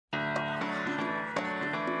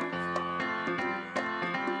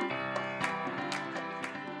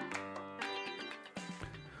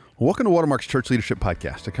Welcome to Watermark's Church Leadership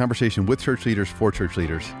Podcast, a conversation with church leaders for church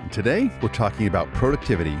leaders. And today, we're talking about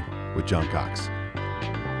productivity with John Cox.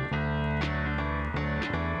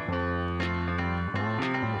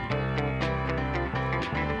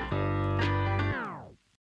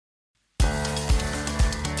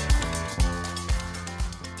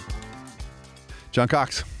 John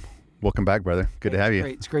Cox, welcome back, brother. Good to have you.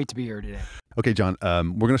 It's great to be here today. Okay, John,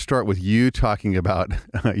 we're going to start with you talking about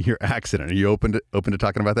your accident. Are you open to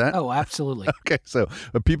talking about that? Oh, absolutely. Okay, so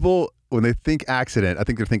people, when they think accident, I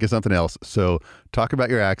think they're thinking something else. So talk about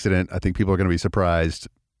your accident. I think people are going to be surprised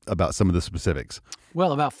about some of the specifics.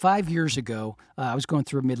 Well, about 5 years ago, I was going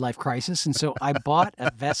through a midlife crisis, and so I bought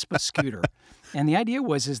a Vespa scooter. And the idea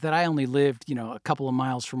is that I only lived, a couple of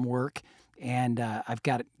miles from work. And I've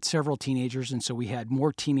got several teenagers, and so we had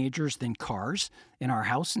more teenagers than cars in our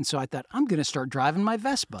house. And so I thought, I'm going to start driving my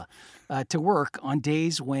Vespa to work on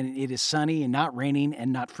days when it is sunny and not raining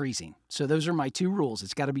and not freezing. So those are my two rules.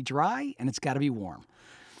 It's got to be dry and it's got to be warm.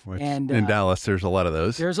 And in Dallas, there's a lot of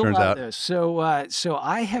those. There's a lot of those. So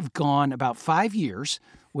I have gone about 5 years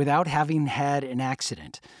without having had an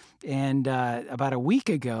accident. And about a week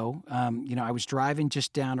ago, I was driving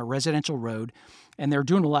just down a residential road, and they're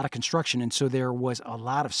doing a lot of construction, and so there was a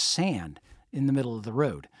lot of sand in the middle of the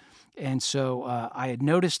road. And so I had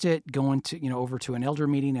noticed it going to, over to an elder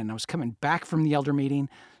meeting, and I was coming back from the elder meeting,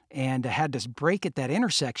 and I had to brake at that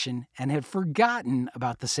intersection and had forgotten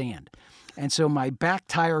about the sand. And so my back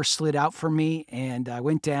tire slid out from me, and I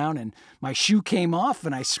went down, and my shoe came off,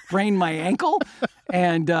 and I sprained my ankle.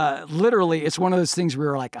 And literally, it's one of those things where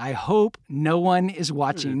you're like, I hope no one is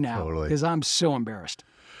watching now, because I'm so embarrassed.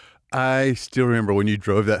 I still remember when you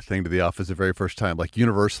drove that thing to the office the very first time, like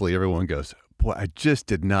universally, everyone goes, boy, I just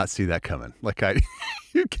did not see that coming. Like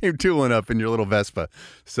you came tooling up in your little Vespa.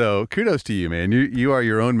 So kudos to you, man. You are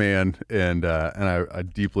your own man, and I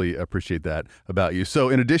deeply appreciate that about you. So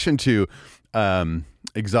in addition to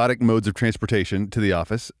exotic modes of transportation to the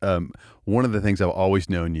office, one of the things I've always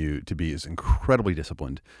known you to be is incredibly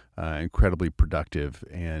disciplined, incredibly productive,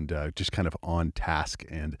 and just kind of on task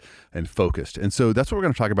and focused. And so that's what we're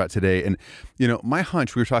going to talk about today. And my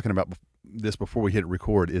hunch, we were talking about this before we hit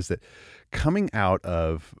record, is that coming out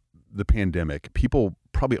of the pandemic, people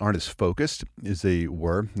probably aren't as focused as they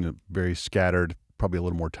were, very scattered, probably a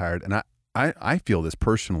little more tired. And I feel this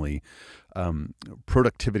personally.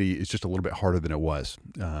 Productivity is just a little bit harder than it was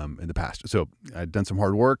in the past. So I'd done some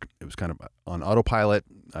hard work. It was kind of on autopilot.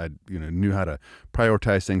 I knew how to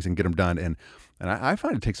prioritize things and get them done. And I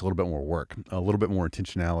find it takes a little bit more work, a little bit more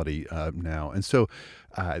intentionality now. And so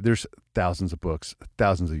there's thousands of books,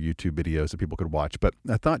 thousands of YouTube videos that people could watch. But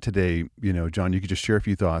I thought today, John, you could just share a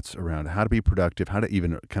few thoughts around how to be productive, how to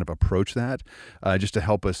even kind of approach that, just to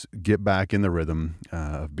help us get back in the rhythm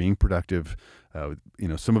of being productive.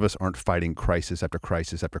 Some of us aren't fighting crisis after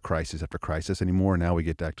crisis after crisis after crisis anymore. Now we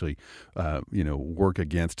get to actually, work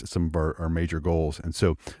against some of our major goals. And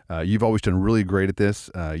so you've always done really great at this.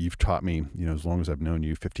 You've taught me, as long as I've known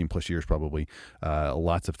you, 15 plus years probably,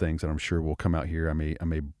 lots of things that I'm sure will come out here. I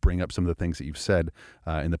may bring up some of the things that you've said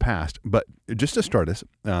in the past. But just to start us,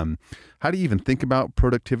 how do you even think about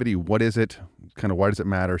productivity? What is it? Kind of why does it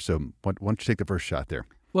matter? So why don't you take the first shot there?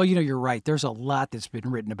 Well, you're right. There's a lot that's been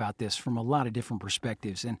written about this from a lot of different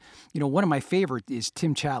perspectives. And, one of my favorite is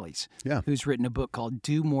Tim Challies, who's written a book called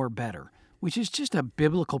Do More Better, which is just a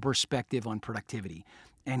biblical perspective on productivity.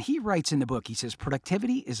 And he writes in the book, he says,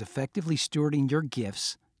 productivity is effectively stewarding your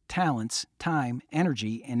gifts, talents, time,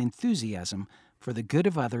 energy, and enthusiasm for the good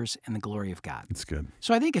of others and the glory of God. That's good.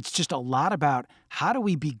 So I think it's just a lot about how do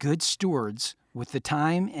we be good stewards with the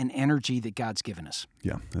time and energy that God's given us.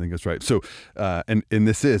 Yeah, I think that's right. So, and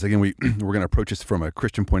this is, again, we're going to approach this from a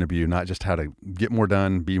Christian point of view, not just how to get more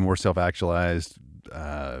done, be more self-actualized,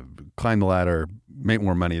 climb the ladder, make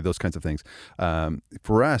more money, those kinds of things.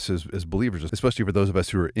 For us as believers, especially for those of us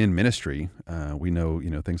who are in ministry, we know,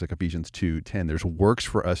 things like Ephesians 2:10, there's works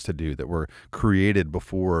for us to do that were created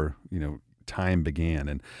before, time began.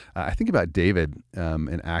 And I think about David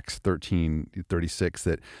in Acts 13:36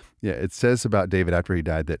 that, it says about David after he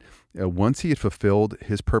died that once he had fulfilled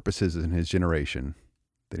his purposes in his generation,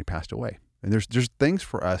 then he passed away. And there's things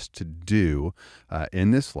for us to do in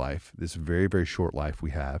this life, this very, very short life we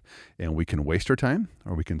have, and we can waste our time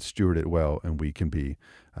or we can steward it well, and we can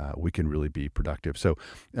really be productive. So,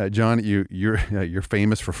 John, you're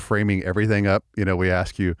famous for framing everything up. We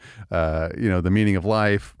ask you, the meaning of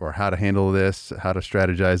life or how to handle this, how to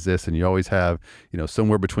strategize this, and you always have,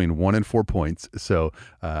 somewhere between 1 and 4 points. So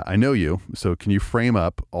I know you. So can you frame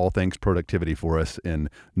up all things productivity for us in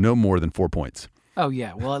no more than 4 points? Oh,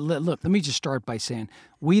 yeah. Well, look, let me just start by saying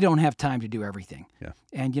we don't have time to do everything. Yeah.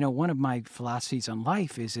 And, one of my philosophies on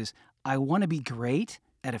life is I want to be great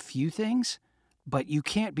at a few things, but you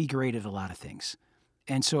can't be great at a lot of things.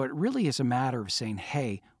 And so it really is a matter of saying,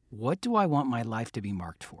 hey, what do I want my life to be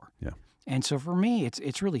marked for? Yeah. And so for me,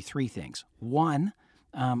 it's really three things. One,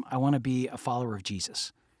 I want to be a follower of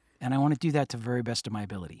Jesus, and I want to do that to the very best of my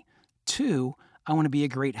ability. Two, I want to be a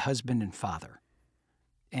great husband and father.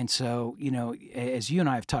 And so, as you and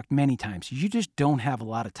I have talked many times, you just don't have a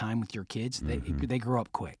lot of time with your kids. They grow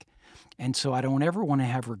up quick. And so I don't ever want to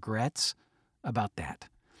have regrets about that.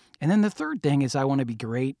 And then the third thing is I want to be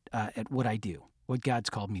great at what I do, what God's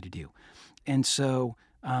called me to do. And so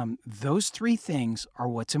those three things are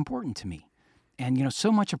what's important to me. And,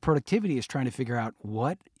 so much of productivity is trying to figure out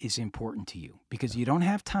what is important to you, because you don't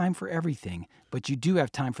have time for everything, but you do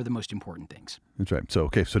have time for the most important things. That's right. So,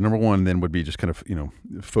 okay. So number one then would be just kind of,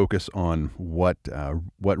 focus on what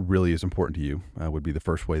really is important to you would be the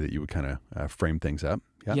first way that you would kind of frame things up.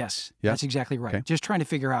 Yeah? Yes, Yeah? that's exactly right. Okay. Just trying to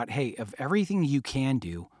figure out, hey, of everything you can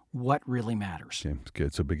do, what really matters. Okay, that's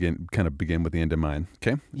good. So begin with the end in mind.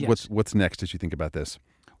 Okay. Yes. What's next as you think about this?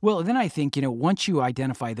 Well, then I think, once you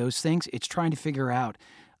identify those things, it's trying to figure out,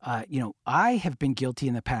 I have been guilty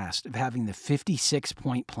in the past of having the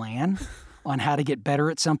 56-point plan on how to get better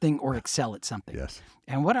at something or excel at something. Yes.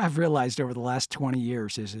 And what I've realized over the last 20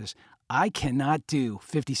 years is I cannot do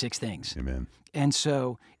 56 things. Amen. And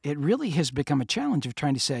so it really has become a challenge of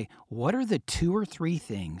trying to say, what are the 2 or 3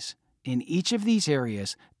 things in each of these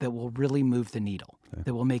areas that will really move the needle,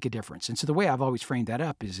 that will make a difference? And so the way I've always framed that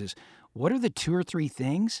up is what are the 2 or 3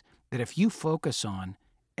 things that if you focus on,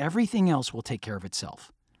 everything else will take care of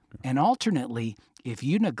itself? And alternately, if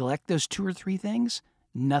you neglect those 2 or 3 things,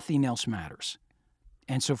 nothing else matters.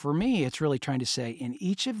 And so for me, it's really trying to say, in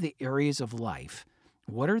each of the areas of life,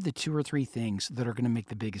 what are the 2 or 3 things that are going to make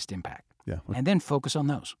the biggest impact? Yeah. And then focus on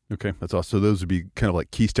those. Okay. That's awesome. So those would be kind of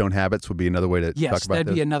like keystone habits would be another way to talk about Yes, that'd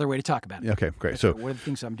those? be another way to talk about it. Okay, great. That's So what are the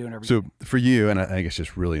things I'm doing every So day? for you, and I think it's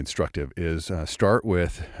just really instructive, is start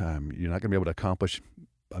with you're not going to be able to accomplish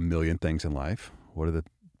a million things in life. What are the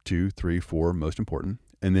 2, 3, 4 most important?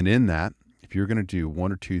 And then in that, if you're going to do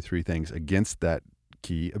 1 or 2, 3 things against that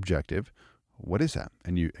key objective, what is that?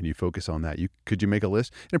 And you focus on that. Could you make a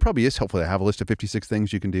list? And it probably is helpful to have a list of 56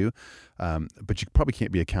 things you can do, but you probably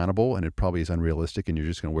can't be accountable, and it probably is unrealistic, and you're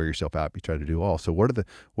just going to wear yourself out if you try to do all. So what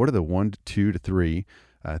are the 1 to 2 to 3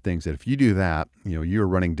 things that if you do that, you're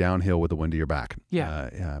running downhill with the wind to your back.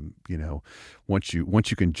 Yeah. Once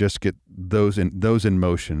you can just get those in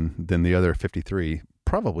motion, then the other 53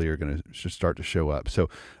 probably are going to start to show up. So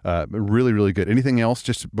really, really good. Anything else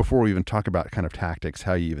just before we even talk about kind of tactics,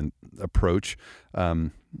 how you even approach,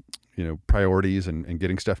 priorities and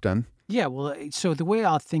getting stuff done? Yeah, well, so the way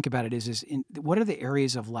I'll think about it is what are the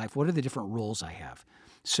areas of life? What are the different roles I have?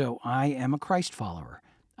 So I am a Christ follower.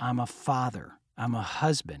 I'm a father. I'm a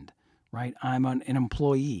husband, right? I'm an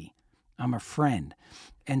employee. I'm a friend.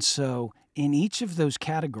 And so in each of those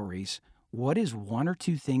categories, what is 1 or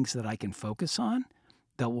 2 things that I can focus on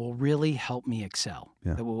that will really help me excel?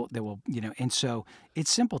 Yeah. That will, and so it's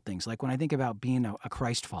simple things. Like when I think about being a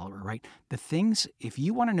Christ follower, right? The things, if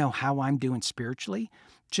you want to know how I'm doing spiritually,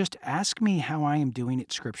 just ask me how I am doing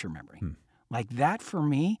at Scripture memory. Like that for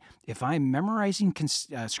me, if I'm memorizing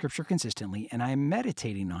Scripture consistently and I'm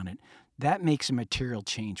meditating on it, that makes a material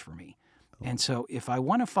change for me. And so if I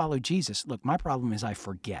want to follow Jesus, look, my problem is I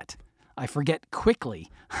forget. I forget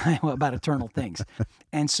quickly about eternal things.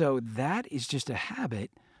 And so that is just a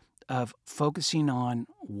habit of focusing on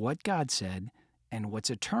what God said and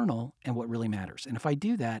what's eternal and what really matters. And if I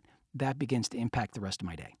do that, that begins to impact the rest of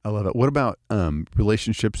my day. I love it. What about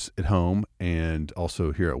relationships at home and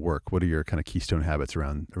also here at work? What are your kind of keystone habits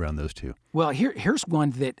around those two? Well, here's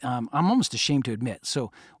one that I'm almost ashamed to admit.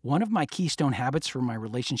 So one of my keystone habits for my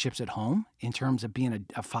relationships at home, in terms of being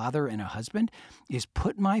a father and a husband, is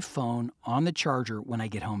put my phone on the charger when I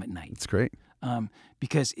get home at night. That's great.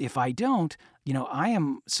 Because if I don't, I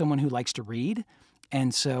am someone who likes to read.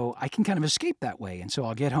 And so I can kind of escape that way. And so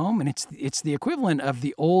I'll get home, and it's the equivalent of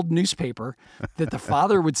the old newspaper that the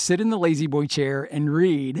father would sit in the lazy boy chair and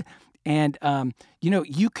read. And,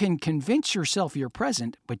 you can convince yourself you're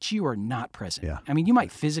present, but you are not present. Yeah. I mean, you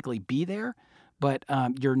might physically be there, but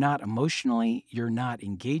you're not emotionally, you're not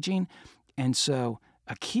engaging. And so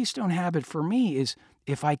a keystone habit for me is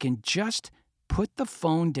if I can just put the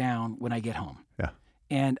phone down when I get home. Yeah.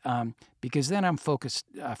 And because then I'm forced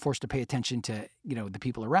to pay attention to, the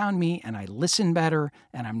people around me, and I listen better,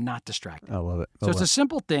 and I'm not distracted. I love it. So it's a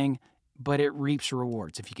simple thing, but it reaps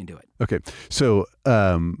rewards if you can do it. Okay. So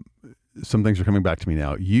some things are coming back to me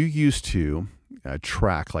now. You used to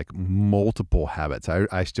track like multiple habits.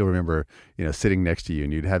 I still remember, sitting next to you,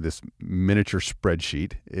 and you'd have this miniature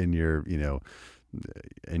spreadsheet in your,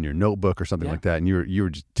 in your notebook or something like that, and you were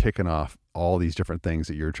just ticking off all these different things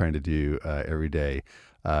that you were trying to do every day.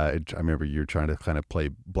 I remember you were trying to kind of play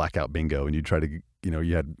blackout bingo, and you try to,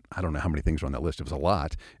 you had, I don't know how many things were on that list. It was a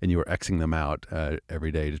lot, and you were Xing them out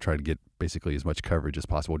every day to try to get basically as much coverage as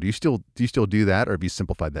possible. Do you still do that, or have you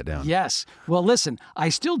simplified that down? Yes. Well, listen, I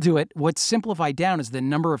still do it. What's simplified down is the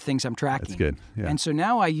number of things I'm tracking. That's good. Yeah. And so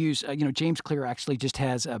now I use, James Clear actually just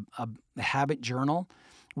has a habit journal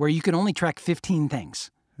where you can only track 15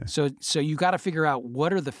 things. So you got to figure out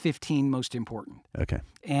what are the 15 most important. Okay.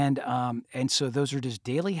 And so those are just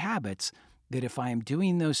daily habits that if I am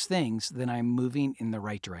doing those things, then I'm moving in the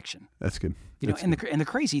right direction. That's good. And the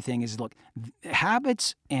crazy thing is, look,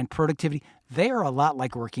 habits and productivity, they are a lot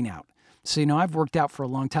like working out. So, I've worked out for a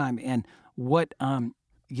long time, and what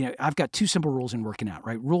I've got 2 simple rules in working out,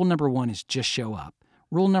 right? Rule number 1 is just show up.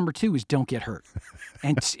 Rule number 2 is don't get hurt.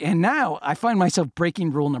 And now I find myself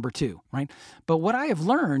breaking rule number 2, right? But what I have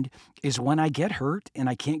learned is when I get hurt and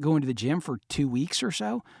I can't go into the gym for 2 weeks or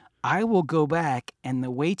so, I will go back and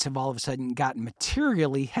the weights have all of a sudden gotten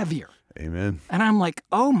materially heavier. Amen. And I'm like,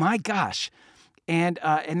 oh my gosh. And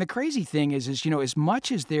the crazy thing is, as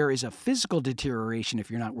much as there is a physical deterioration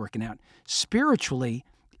if you're not working out, spiritually,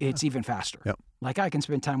 it's even faster. Yep. Like I can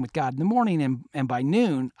spend time with God in the morning, and by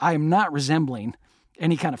noon, I am not resembling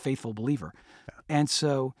any kind of faithful believer. Yeah. And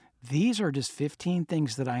so these are just 15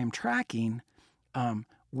 things that I am tracking,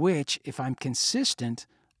 which, if I'm consistent,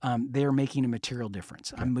 they're making a material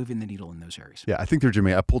difference. Okay. I'm moving the needle in those areas. Yeah, I think they're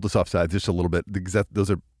germane. I pulled this offside just a little bit because those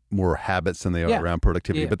are more habits than they are around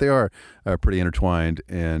productivity, but they are pretty intertwined.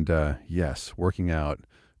 And yes, working out.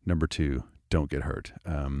 Number 2, don't get hurt.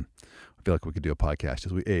 I feel like we could do a podcast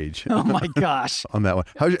as we age. Oh my gosh. On that one.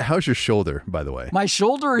 How's your shoulder, by the way? My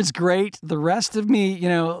shoulder is great. The rest of me,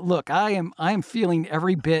 look, I am feeling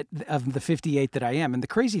every bit of the 58 that I am. And the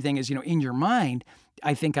crazy thing is, in your mind,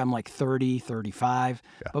 I think I'm like 30, 35,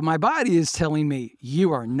 but my body is telling me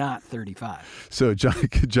you are not 35. So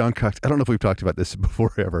John Cox, I don't know if we've talked about this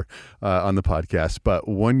before ever on the podcast, but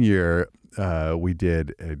one year we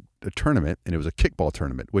did a tournament, and it was a kickball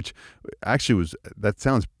tournament, which actually that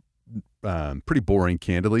sounds pretty boring,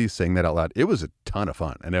 candidly, saying that out loud. It was a ton of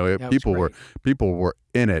fun. I know people were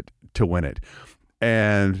in it to win it.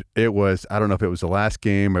 And it was, I don't know if it was the last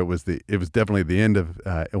game, it was definitely the end of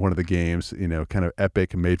one of the games, kind of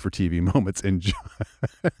epic, made for TV moments. And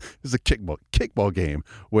it was a kickball game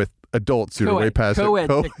with adults who are way past it. Co-ed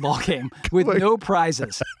kickball game with no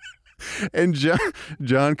prizes. And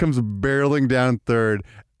John comes barreling down third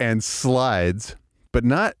and slides, but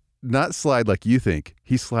not slide like you think.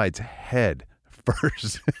 He slides head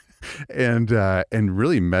first. And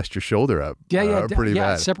really messed your shoulder up. Pretty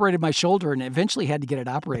bad. Separated my shoulder and eventually had to get it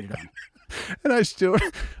operated on. And I still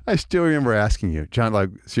remember asking you, John,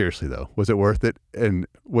 like, seriously though, was it worth it? And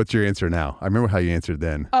what's your answer now? I remember how you answered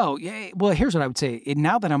then. Oh yeah. Well, here's what I would say.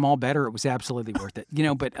 Now that I'm all better, it was absolutely worth it.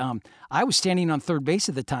 But I was standing on third base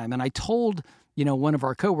at the time, and I told one of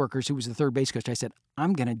our coworkers who was the third base coach, I said,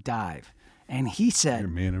 I'm going to dive, and he said,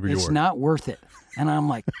 it's not worth it. And I'm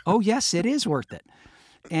like, oh yes, it is worth it.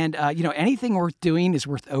 And, anything worth doing is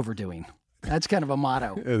worth overdoing. That's kind of a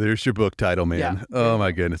motto. There's your book title, man. Yeah. Oh,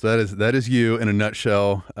 my goodness. That is you in a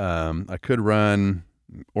nutshell. I could run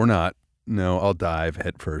or not. No, I'll dive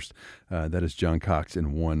head first. That is John Cox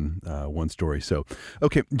in one story. So,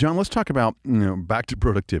 okay, John, let's talk about, back to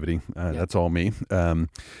productivity. That's all me.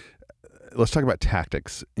 Let's talk about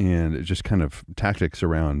tactics and just kind of tactics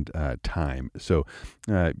around time. So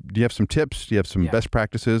do you have some tips? Do you have some best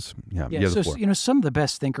practices? Yeah. So, some of the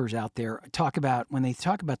best thinkers out there when they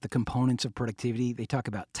talk about the components of productivity, they talk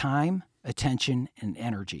about time, attention, and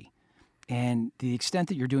energy. And to the extent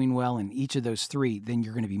that you're doing well in each of those 3, then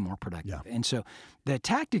you're going to be more productive. Yeah. And so the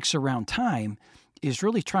tactics around time is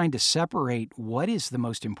really trying to separate what is the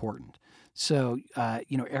most important. So,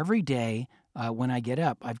 every day, when I get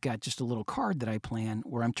up, I've got just a little card that I plan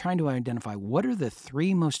where I'm trying to identify what are the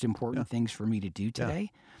 3 most important things for me to do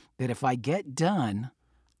today that if I get done,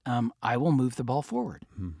 I will move the ball forward.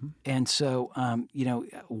 Mm-hmm. And so,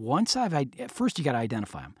 first you got to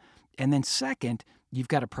identify them. And then second, you've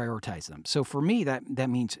got to prioritize them. So for me, that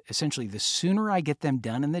means essentially the sooner I get them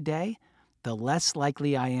done in the day, the less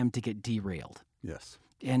likely I am to get derailed. Yes.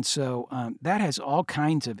 And so that has all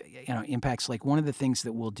kinds of impacts. Like one of the things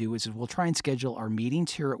that we'll do is we'll try and schedule our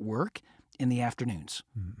meetings here at work in the afternoons,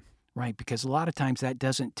 right? Because a lot of times that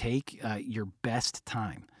doesn't take your best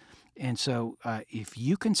time. And so if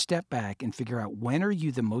you can step back and figure out when are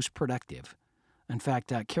you the most productive, In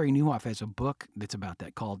fact, Carey Nieuwhof has a book that's about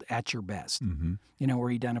that called At Your Best, where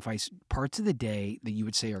he identifies parts of the day that you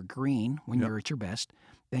would say are green when you're at your best,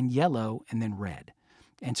 then yellow, and then red.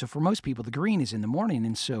 And so for most people, the green is in the morning.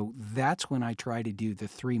 And so that's when I try to do the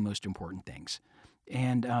 3 most important things.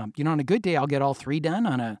 And, on a good day, I'll get all 3 done.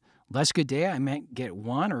 On a less good day, I might get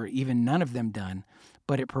 1 or even none of them done,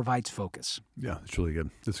 but it provides focus. Yeah, it's really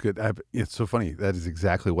good. It's good. It's so funny. That is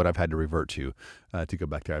exactly what I've had to revert to go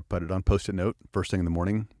back there. I put it on Post-it note first thing in the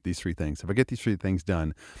morning, these 3 things. If I get these 3 things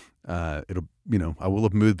done, I will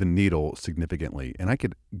have moved the needle significantly, and I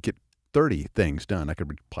could get 30 things done. I could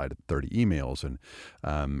reply to 30 emails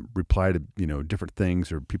and reply to, different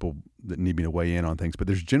things or people that need me to weigh in on things. But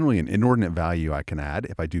there's generally an inordinate value I can add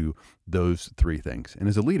if I do those 3 things. And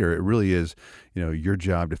as a leader, it really is, your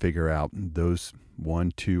job to figure out those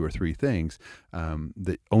 1, 2, or 3 things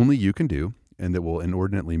that only you can do and that will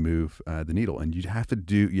inordinately move the needle. And you have to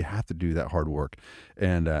do that hard work.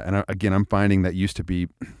 And I'm finding that used to be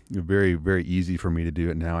very, very easy for me to do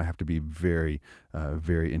it. Now I have to be very,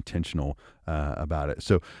 very intentional about it.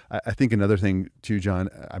 So I think another thing too, John,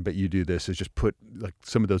 I bet you do this, is just put like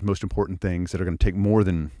some of those most important things that are going to take more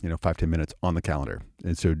than 5-10 minutes on the calendar.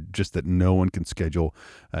 And so just that no one can schedule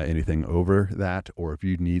anything over that, or if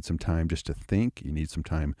you need some time just to think, you need some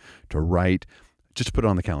time to write, just put it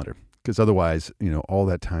on the calendar. Because otherwise, all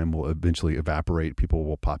that time will eventually evaporate. People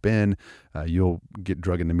will pop in. You'll get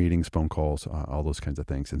dragged into meetings, phone calls, all those kinds of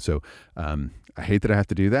things. And so I hate that I have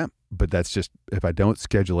to do that, but that's just, if I don't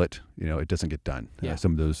schedule it, it doesn't get done. Yeah.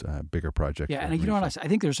 Some of those bigger projects. Yeah, and you know what? I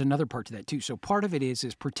think there's another part to that too. So part of it is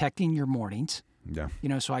protecting your mornings. Yeah.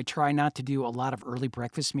 So I try not to do a lot of early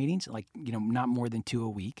breakfast meetings, like, not more than 2 a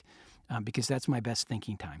week. Because that's my best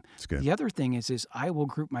thinking time. That's good. The other thing is I will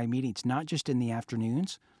group my meetings not just in the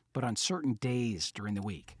afternoons, but on certain days during the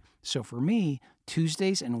week. So for me,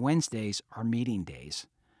 Tuesdays and Wednesdays are meeting days.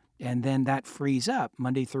 And then that frees up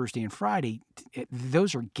Monday, Thursday, and Friday.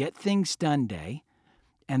 Those are get things done day.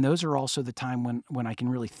 And those are also the time when I can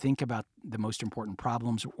really think about the most important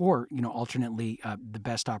problems or, alternately, the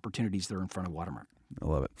best opportunities that are in front of Watermark. I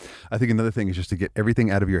love it. I think another thing is just to get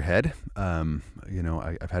everything out of your head.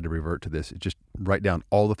 I've had to revert to this. Just write down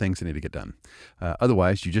all the things that need to get done.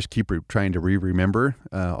 Otherwise, you just keep trying to remember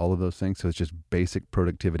all of those things. So it's just basic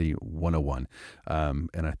productivity 101. And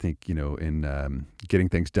I think, in getting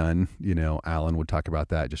things done, Alan would talk about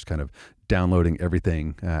that, just kind of downloading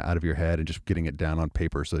everything out of your head and just getting it down on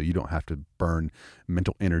paper so you don't have to burn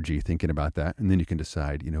mental energy thinking about that. And then you can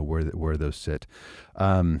decide, where those sit.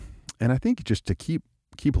 And I think just to keep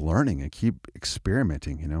learning and keep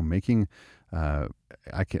experimenting, making, I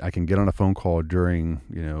can get on a phone call during,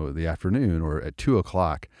 the afternoon or at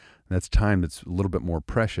 2:00. That's time that's a little bit more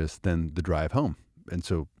precious than the drive home. And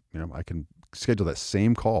so, I can schedule that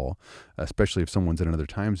same call, especially if someone's in another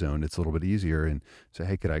time zone. It's a little bit easier and say,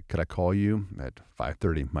 hey, could I call you at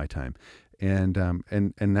 5:30 my time? And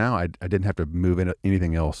now I didn't have to move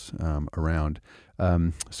anything else around.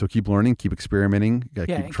 So keep learning, keep experimenting,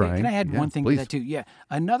 keep trying. Can I add one thing please. to that too? Yeah.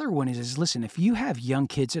 Another one is listen, if you have young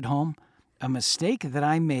kids at home, a mistake that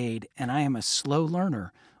I made, and I am a slow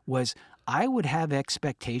learner, was I would have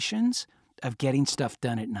expectations of getting stuff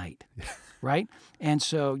done at night. Right? And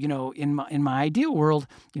so, in my ideal world,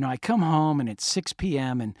 I come home and it's 6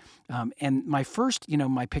 p.m. and my first,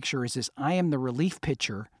 my picture is this: I am the relief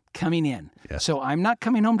pitcher coming in. Yes. So I'm not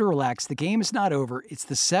coming home to relax. The game is not over. It's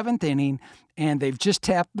the 7th inning, and they've just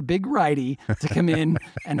tapped the big righty to come in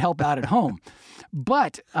and help out at home.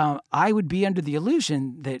 But I would be under the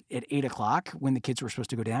illusion that at 8:00, when the kids were supposed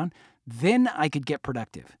to go down, then I could get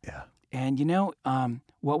productive. Yeah. And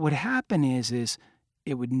what would happen is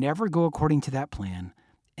it would never go according to that plan,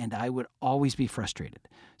 and I would always be frustrated.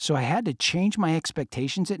 So I had to change my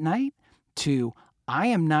expectations at night to I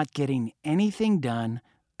am not getting anything done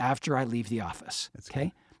after I leave the office. Okay.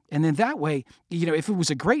 Good. And then that way, if it was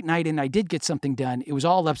a great night and I did get something done, it was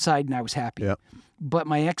all upside and I was happy. Yep. But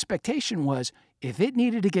my expectation was if it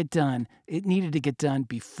needed to get done, it needed to get done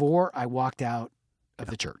before I walked out of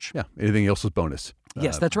the church. Yeah. Anything else is bonus.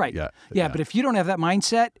 Yes, that's right. Yeah. But if you don't have that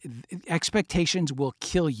mindset, expectations will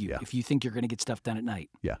kill you if you think you're going to get stuff done at night.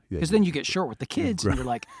 Yeah. Because then you get short with the kids and you're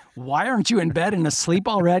like, why aren't you in bed and asleep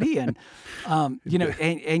already? And,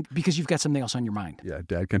 and because you've got something else on your mind. Yeah.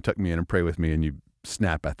 Dad can tuck me in and pray with me and you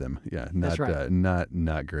snap at them. Yeah. That's right.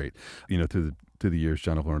 Not great. Through the years,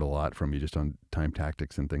 John, I've learned a lot from you just on time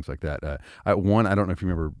tactics and things like that. I don't know if you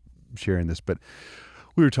remember sharing this, but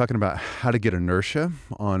We were talking about how to get inertia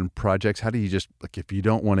on projects. How do you just, like, if you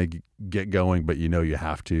don't want to get going, but you know you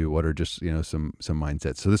have to, what are just, some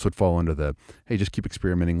mindsets? So this would fall under the, hey, just keep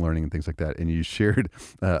experimenting, learning, and things like that. And you shared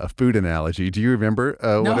a food analogy. Do you remember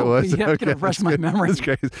what it was? No, you refresh my memory. That's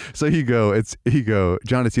great. So you go,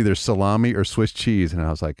 John, it's either salami or Swiss cheese. And I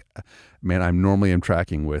was like, man, I'm normally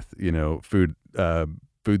tracking with,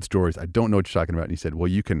 food stories. I don't know what you're talking about. And he said, well,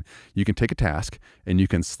 you can take a task and you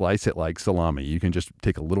can slice it like salami. You can just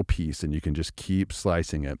take a little piece and you can just keep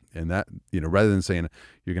slicing it. And that, rather than saying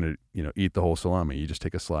you're going to, eat the whole salami, you just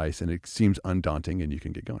take a slice and it seems undaunting and you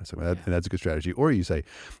can get going. So and that's a good strategy. Or you say,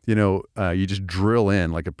 you just drill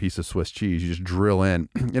in like a piece of Swiss cheese. You just drill in,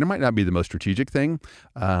 and it might not be the most strategic thing.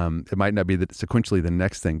 It might not be sequentially the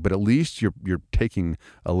next thing, but at least you're taking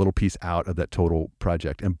a little piece out of that total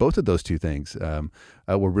project. And both of those two things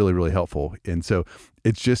were really, really helpful. And so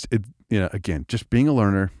it's just, again, just being a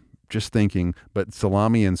learner, just thinking, but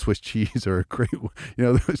salami and Swiss cheese are a great,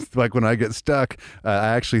 like when I get stuck,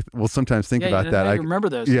 I actually will sometimes think about that. I remember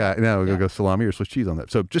those. Yeah, now we'll go salami or Swiss cheese on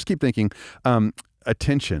that. So just keep thinking.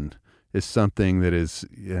 Attention is something that is,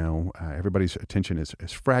 everybody's attention is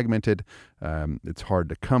fragmented. It's hard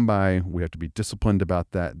to come by. We have to be disciplined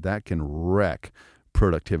about that. That can wreck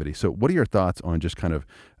productivity. So what are your thoughts on just kind of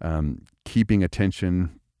keeping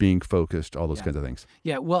attention, being focused, all those kinds of things?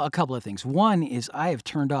 Yeah, well, a couple of things. One is I have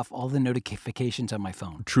turned off all the notifications on my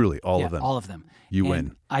phone. Truly, all of them. All of them. You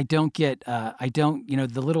win. I don't get,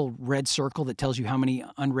 the little red circle that tells you how many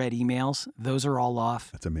unread emails, those are all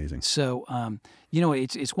off. That's amazing. So,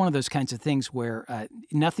 it's one of those kinds of things where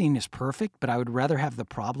nothing is perfect, but I would rather have the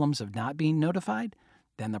problems of not being notified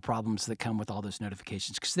than the problems that come with all those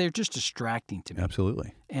notifications, because they're just distracting to me.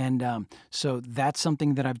 Absolutely. And so that's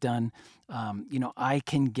something that I've done. I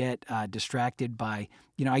can get distracted by,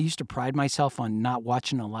 I used to pride myself on not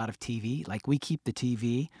watching a lot of TV. Like, we keep the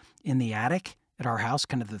TV in the attic at our house,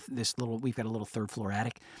 kind of we've got a little third floor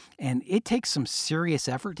attic, and it takes some serious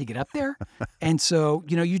effort to get up there. And so,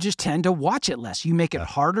 you just tend to watch it less. You make it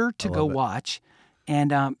harder to go watch,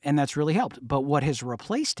 and that's really helped. But what has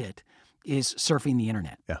replaced it is surfing the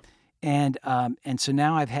internet. Yeah. And so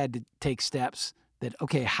now I've had to take steps that,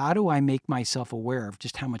 okay, how do I make myself aware of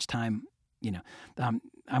just how much time,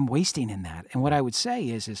 I'm wasting in that? And what I would say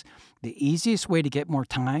is the easiest way to get more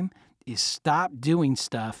time is stop doing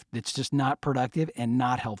stuff that's just not productive and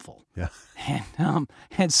not helpful. Yeah.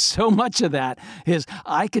 And so much of that is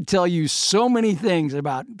I could tell you so many things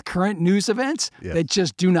about current news events that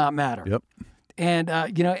just do not matter. Yep. And,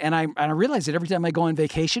 and I realize that every time I go on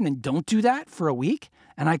vacation and don't do that for a week,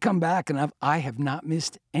 and I come back and I have not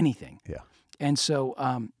missed anything. Yeah. And so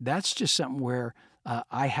that's just something where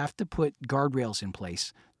I have to put guardrails in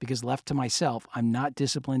place, because left to myself, I'm not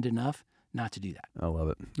disciplined enough not to do that. I love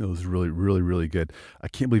it. It was really, really, really good. I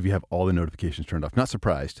can't believe you have all the notifications turned off. Not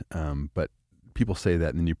surprised, but people say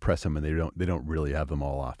that, and then you press them and they don't really have them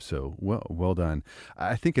all off. So well done.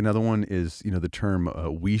 I think another one is, the term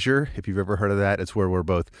leisure, if you've ever heard of that. It's where we're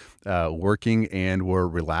both working and we're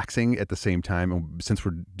relaxing at the same time. And since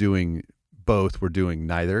we're doing both, we're doing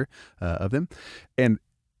neither of them. And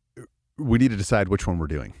we need to decide which one we're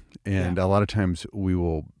doing. And a lot of times we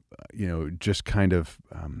will just kind of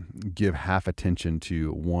give half attention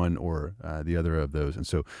to one or the other of those. And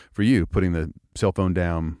so for you, putting the cell phone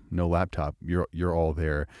down, no laptop, you're all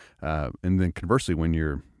there. And then conversely, when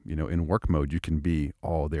you're in work mode, you can be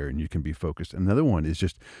all there and you can be focused. Another one is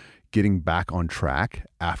just getting back on track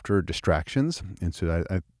after distractions. And so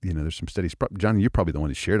I there's some studies, John, you're probably the one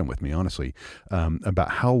who shared them with me, honestly,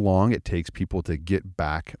 about how long it takes people to get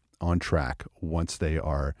back on track once they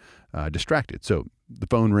are distracted. So the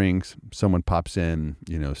phone rings, someone pops in,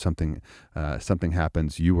 something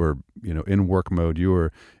happens. You were, in work mode, you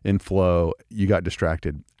were in flow, you got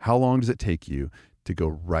distracted. How long does it take you to go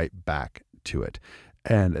right back to it?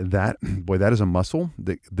 And that is a muscle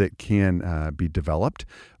that can be developed,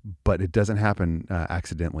 but it doesn't happen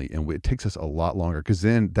accidentally. And it takes us a lot longer, because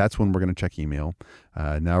then that's when we're going to check email.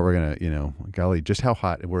 Now we're going to, golly, just how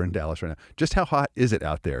hot, we're in Dallas right now, just how hot is it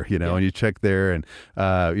out there, and you check there and,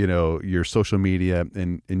 your social media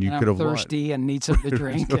and you could have thirsty and need something to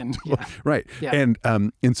drink. And Right. Yeah.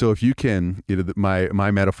 And so if you can, my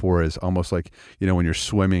metaphor is almost like, when you're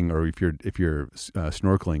swimming or if you're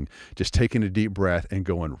snorkeling, just taking a deep breath and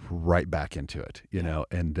going right back into it,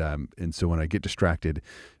 and so when I get distracted,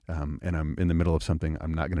 and I'm in the middle of something,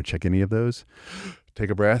 I'm not going to check any of those. Take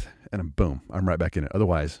a breath, and I'm right back in it.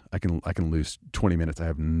 Otherwise, I can lose 20 minutes. I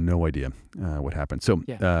have no idea what happened. So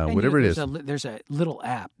whatever it is, there's a little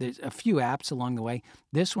app. There's a few apps along the way.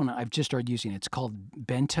 This one I've just started using. It's called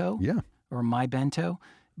Bento, or My Bento.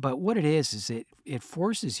 But what it is it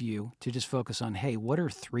forces you to just focus on, hey, what are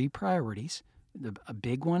 3 priorities? A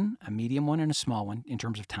big one, a medium one, and a small one in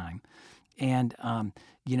terms of time. And,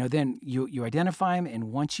 then you identify them,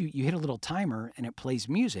 and once you hit a little timer and it plays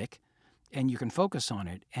music and you can focus on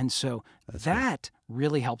it. And so that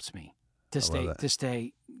really helps me to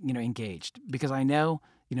stay engaged, because I know,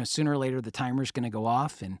 sooner or later the timer is going to go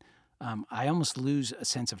off, and I almost lose a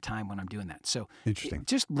sense of time when I'm doing that. So Interesting.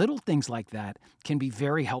 Just little things like that can be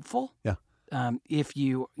very helpful. Yeah. If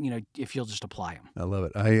you'll just apply them. I love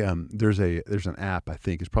it. There's an app, I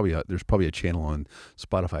think there's probably a channel on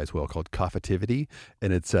Spotify as well called Coffeetivity,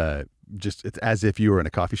 and it's as if you were in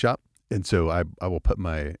a coffee shop. And so I will put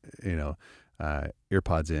my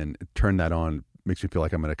earpods in, turn that on, makes me feel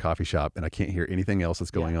like I'm in a coffee shop and I can't hear anything else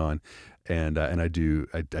that's going on, and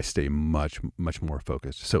I stay much more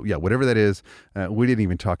focused. So yeah, whatever that is, we didn't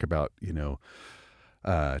even talk about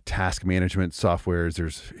task management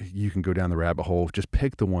softwares. You can go down the rabbit hole. Just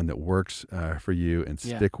pick the one that works for you and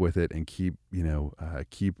stick with it, and keep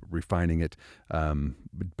refining it.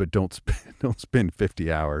 But don't spend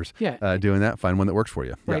 50 hours doing that. Find one that works for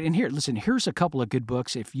you. Right. And here's a couple of good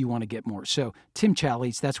books if you want to get more. So Tim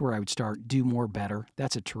Challies, that's where I would start. Do More Better.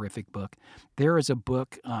 That's a terrific book. There is a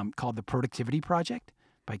book called The Productivity Project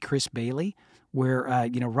by Chris Bailey, where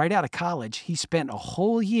right out of college he spent a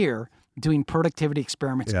whole year doing productivity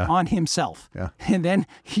experiments on himself. Yeah. And then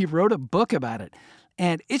he wrote a book about it.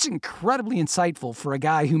 And it's incredibly insightful for a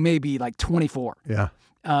guy who may be like 24. Yeah.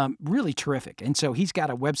 Really terrific. And so he's got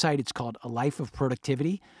a website. It's called A Life of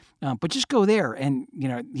Productivity. But just go there, and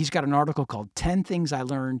he's got an article called 10 Things I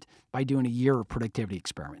Learned by Doing a Year of Productivity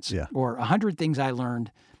Experiments. Yeah. Or 100 Things I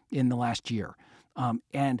Learned in the Last Year.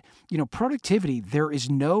 And productivity, there is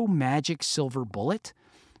no magic silver bullet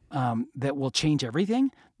that will change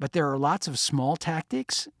everything, but there are lots of small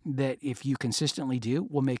tactics that, if you consistently do,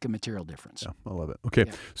 will make a material difference. Yeah, I love it. Okay,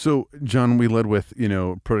 So John, we led with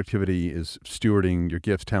productivity is stewarding your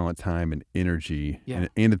gifts, talent, time, and energy, and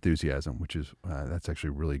enthusiasm, which is that's actually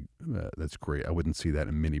really that's great. I wouldn't see that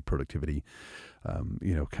in many productivity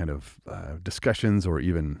discussions or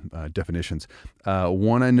even definitions.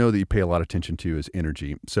 One I know that you pay a lot of attention to is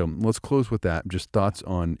energy. So let's close with that. Just thoughts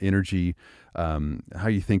on energy, how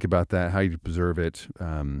you think about that, how you preserve it,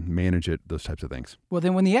 manage it, those types of things. Well,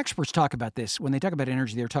 then when the experts talk about this, when they talk about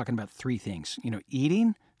energy, they're talking about 3 things,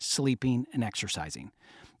 eating, sleeping, and exercising.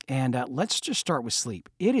 And let's just start with sleep.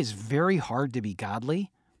 It is very hard to be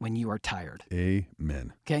godly when you are tired.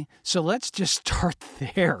 Amen. Okay, so let's just start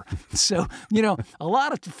there. So,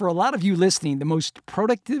 for a lot of you listening, the most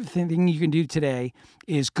productive thing you can do today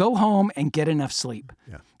is go home and get enough sleep.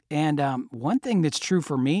 Yeah. And one thing that's true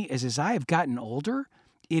for me is, as I have gotten older,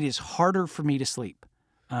 it is harder for me to sleep.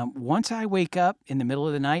 Once I wake up in the middle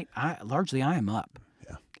of the night, I am up.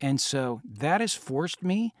 Yeah. And so that has forced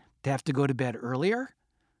me to have to go to bed earlier,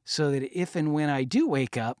 so that if and when I do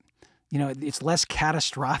wake up, it's less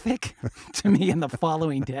catastrophic to me in the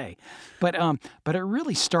following day. But it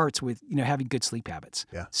really starts with, having good sleep habits.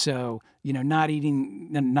 Yeah. So,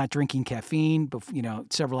 not drinking caffeine,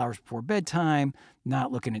 several hours before bedtime,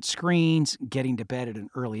 not looking at screens, getting to bed at an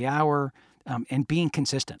early hour, and being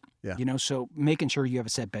consistent. Yeah. So making sure you have a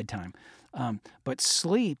set bedtime. But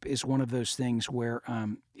sleep is one of those things where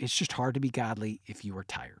it's just hard to be godly if you are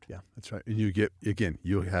tired. Yeah, that's right. And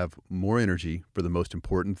you have more energy for the most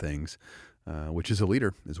important things, which as a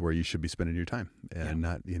leader is where you should be spending your time, and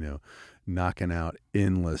not, knocking out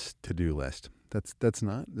endless to-do list. That's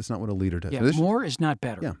not what a leader does. Yeah, more is not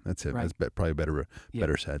better. Yeah, that's it. Right? That's probably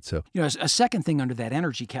better said. So, a second thing under that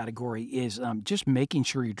energy category is just making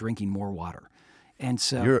sure you're drinking more water. And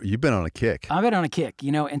so you've been on a kick. I've been on a kick,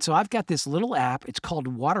 and so I've got this little app. It's called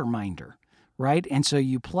Waterminder, right? And so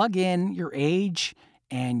you plug in your age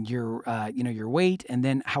and your weight, and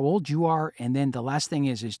then how old you are, and then the last thing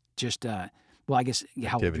is just I guess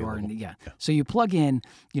how old you are, and So you plug in,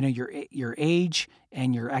 your age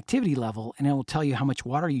and your activity level, and it will tell you how much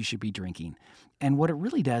water you should be drinking. And what it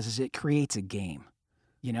really does is it creates a game,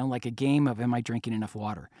 like a game of, am I drinking enough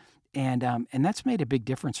water? And that's made a big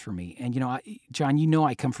difference for me. And, John,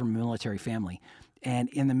 I come from a military family. And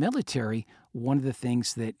in the military, one of the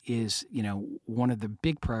things that is, one of the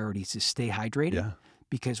big priorities is stay hydrated. Yeah.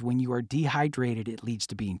 Because when you are dehydrated, it leads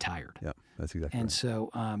to being tired. Yeah, that's exactly right. And so,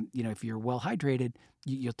 if you're well hydrated,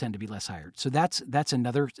 you'll tend to be less tired. So that's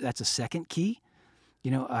a second key.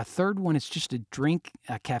 A third one is just to drink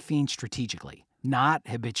caffeine strategically, not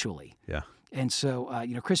habitually. Yeah. And so,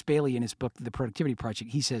 Chris Bailey in his book, The Productivity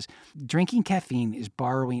Project, he says, drinking caffeine is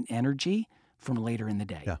borrowing energy from later in the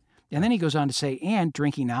day. Yeah. And then he goes on to say, and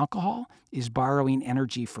drinking alcohol is borrowing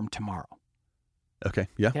energy from tomorrow. Okay.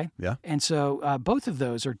 Yeah. Okay. Yeah. And so both of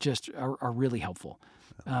those are are really helpful.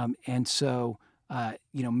 And so,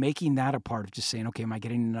 making that a part of just saying, okay, am I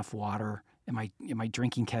getting enough water? Am I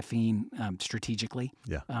drinking caffeine strategically?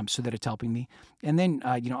 Yeah. So that it's helping me. And then,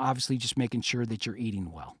 obviously just making sure that you're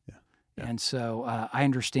eating well. Yeah. Yeah. And so I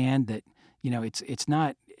understand that, it's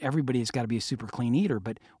not everybody has got to be a super clean eater,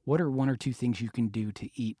 but what are one or two things you can do to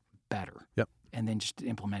eat better? Yep. And then just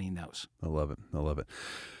implementing those. I love it. I love it.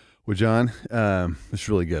 Well, John, it's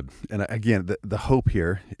really good. And again, the hope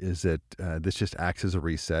here is that this just acts as a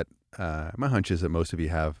reset. My hunch is that most of you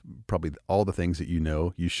have probably all the things that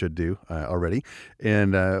you should do already.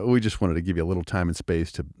 And we just wanted to give you a little time and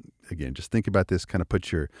space to, again, just think about this, kind of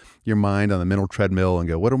put your mind on the mental treadmill and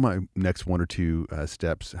go, what are my next one or two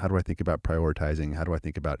steps? How do I think about prioritizing? How do I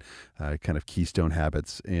think about kind of keystone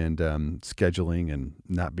habits and scheduling and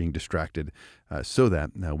not being distracted so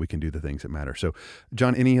that we can do the things that matter? So,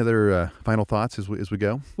 John, any other final thoughts as we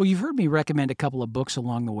go? Well, you've heard me recommend a couple of books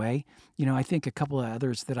along the way. I think a couple of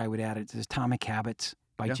others that I would add is Atomic Habits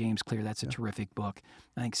by James Clear. That's a terrific book.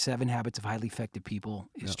 I think 7 Habits of Highly Effective People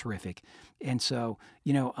is terrific. And so,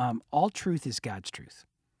 all truth is God's truth.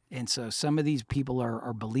 And so some of these people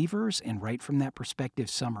are believers, and right from that perspective,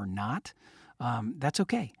 some are not. That's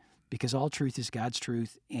okay, because all truth is God's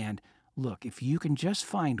truth. And look, if you can just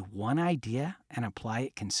find one idea and apply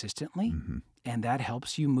it consistently, and that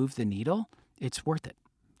helps you move the needle, it's worth it.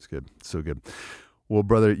 It's good. So good. Well,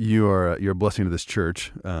 brother, you're a blessing to this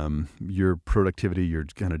church. Your productivity, your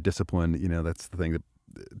kind of discipline, that's the thing that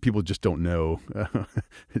people just don't know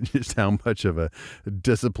just how much of a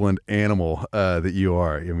disciplined animal that you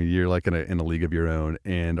are. I mean, you're like in a league of your own,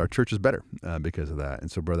 and our church is better because of that. And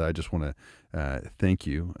so, brother, I just want to thank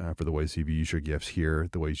you for the ways you've used your gifts here,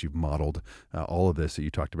 the ways you've modeled all of this that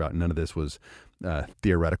you talked about. None of this was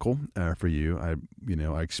theoretical for you.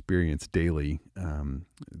 I experience daily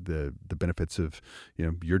the benefits of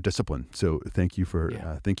your discipline. So thank you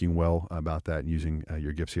for thinking well about that and using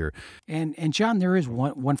your gifts here. And John, there is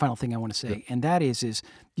one final thing I want to say, and that is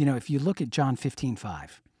if you look at John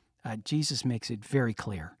 15:5, Jesus makes it very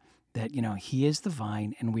clear that He is the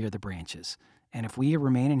vine and we are the branches. And if we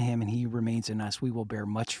remain in Him and He remains in us, we will bear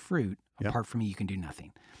much fruit. Apart from me, you can do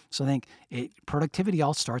nothing. So I think productivity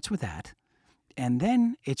all starts with that. And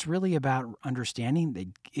then it's really about understanding that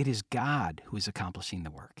it is God who is accomplishing the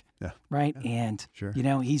work. Yeah. Right? Yeah. And,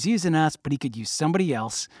 He's using us, but He could use somebody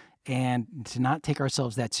else, and to not take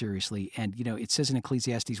ourselves that seriously. And, it says in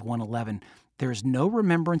Ecclesiastes 1:11, there is no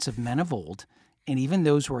remembrance of men of old, and even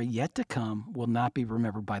those who are yet to come will not be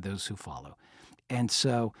remembered by those who follow. And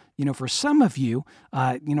so, for some of you,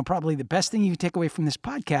 probably the best thing you can take away from this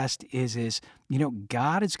podcast is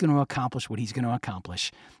God is going to accomplish what He's going to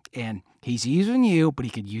accomplish. And He's using you, but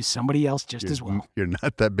He could use somebody else just as well. You're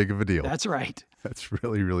not that big of a deal. That's right. That's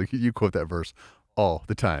really, really, you quote that verse all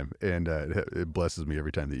the time. And it blesses me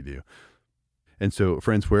every time that you do. And so,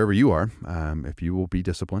 friends, wherever you are, if you will be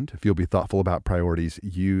disciplined, if you'll be thoughtful about priorities,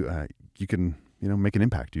 you can make an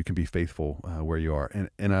impact. You can be faithful where you are.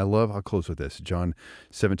 And I'll close with this. John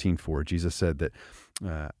 17:4, Jesus said that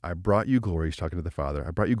I brought you glory. He's talking to the Father.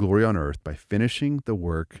 I brought you glory on earth by finishing the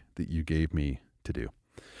work that you gave me to do.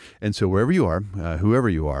 And so wherever you are, whoever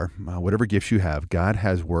you are, whatever gifts you have, God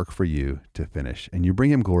has work for you to finish, and you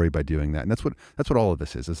bring Him glory by doing that. And that's what all of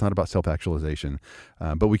this is. It's not about self-actualization,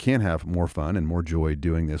 but we can have more fun and more joy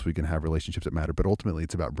doing this. We can have relationships that matter, but ultimately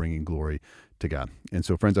it's about bringing glory to God. And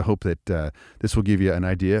so, friends, I hope that this will give you an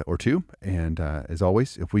idea or two. And as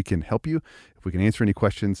always, if we can help you, if we can answer any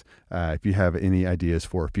questions, if you have any ideas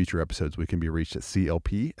for future episodes, we can be reached at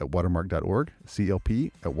clp@watermark.org,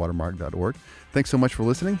 clp@watermark.org. Thanks so much for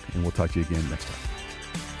listening, and we'll talk to you again next time.